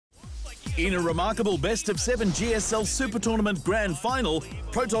In a remarkable best-of-7 GSL Super Tournament Grand Final,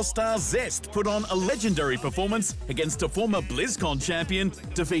 Protoss star Zest put on a legendary performance against a former BlizzCon champion,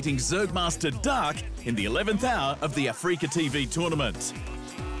 defeating Zergmaster Dark in the 11th hour of the Africa TV tournament.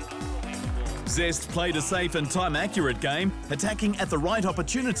 Zest played a safe and time-accurate game, attacking at the right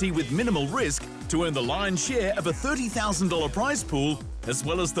opportunity with minimal risk to earn the lion's share of a $30,000 prize pool, as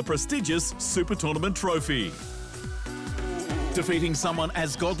well as the prestigious Super Tournament trophy. Defeating someone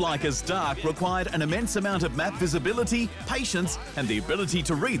as godlike as Dark required an immense amount of map visibility, patience, and the ability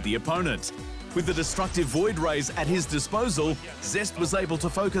to read the opponent. With the destructive Void Rays at his disposal, Zest was able to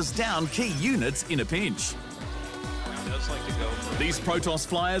focus down key units in a pinch. These Protoss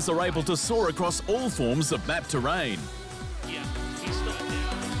flyers are able to soar across all forms of map terrain.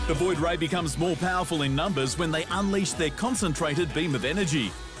 The Void Ray becomes more powerful in numbers when they unleash their concentrated beam of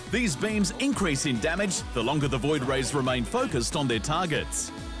energy. These beams increase in damage the longer the Void Rays remain focused on their targets.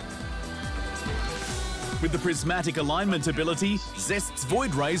 With the prismatic alignment ability, Zest's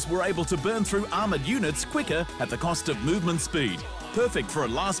Void Rays were able to burn through armoured units quicker at the cost of movement speed, perfect for a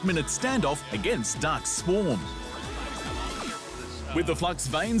last-minute standoff against Dark's swarm. With the Flux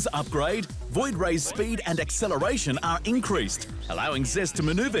Veins upgrade, Void Ray's speed and acceleration are increased, allowing Zest to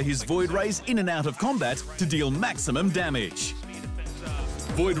manoeuvre his Void Rays in and out of combat to deal maximum damage.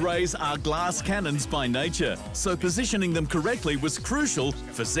 Void Rays are glass cannons by nature, so positioning them correctly was crucial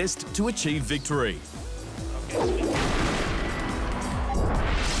for Zest to achieve victory.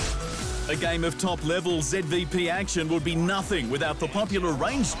 A game of top-level ZVP action would be nothing without the popular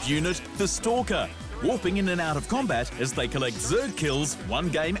ranged unit, the Stalker, warping in and out of combat as they collect Zerg kills one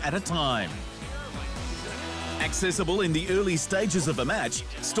game at a time. Accessible in the early stages of a match,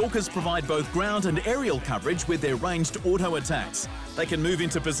 Stalkers provide both ground and aerial coverage with their ranged auto attacks. They can move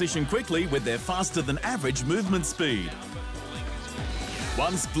into position quickly with their faster-than-average movement speed.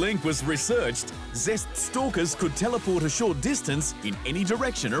 Once Blink was researched, Zest Stalkers could teleport a short distance in any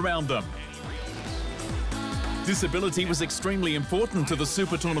direction around them. This ability was extremely important to the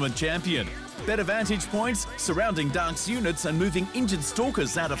Super Tournament champion. Better vantage points, surrounding Dark's units and moving injured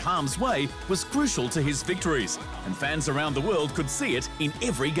Stalkers out of harm's way was crucial to his victories, and fans around the world could see it in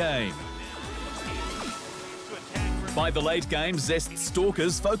every game. By the late game, Zest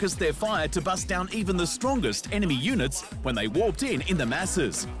Stalkers focused their fire to bust down even the strongest enemy units when they warped in the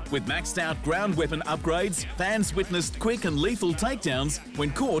masses. With maxed out ground weapon upgrades, fans witnessed quick and lethal takedowns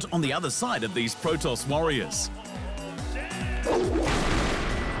when caught on the other side of these Protoss warriors.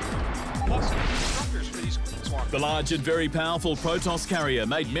 The large and very powerful Protoss carrier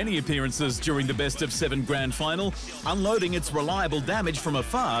made many appearances during the best-of-7 Grand Final, unloading its reliable damage from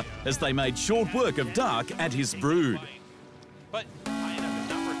afar as they made short work of Dark and his brood.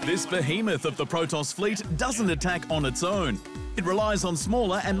 This behemoth of the Protoss fleet doesn't attack on its own. It relies on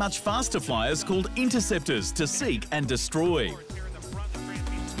smaller and much faster flyers called interceptors to seek and destroy.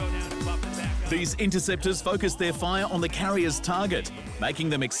 These interceptors focus their fire on the carrier's target, making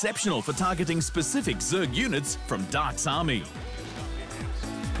them exceptional for targeting specific Zerg units from Dark's army.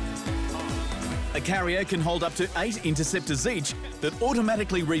 A carrier can hold up to 8 interceptors each that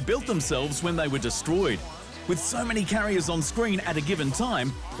automatically rebuilt themselves when they were destroyed. With so many carriers on screen at a given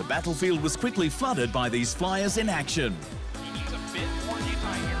time, the battlefield was quickly flooded by these flyers in action.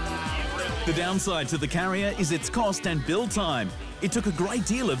 The downside to the carrier is its cost and build time. It took a great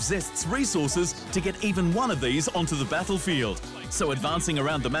deal of Zest's resources to get even one of these onto the battlefield, so advancing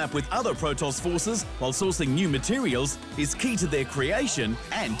around the map with other Protoss forces while sourcing new materials is key to their creation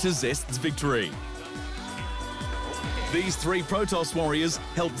and to Zest's victory. These 3 Protoss warriors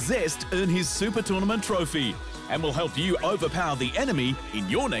helped Zest earn his Super Tournament trophy and will help you overpower the enemy in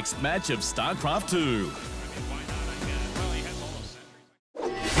your next match of Starcraft II.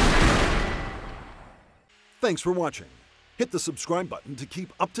 Thanks for watching. Hit the subscribe button to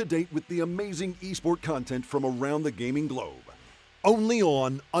keep up to date with the amazing esport content from around the gaming globe. Only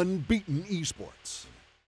on Unbeaten Esports.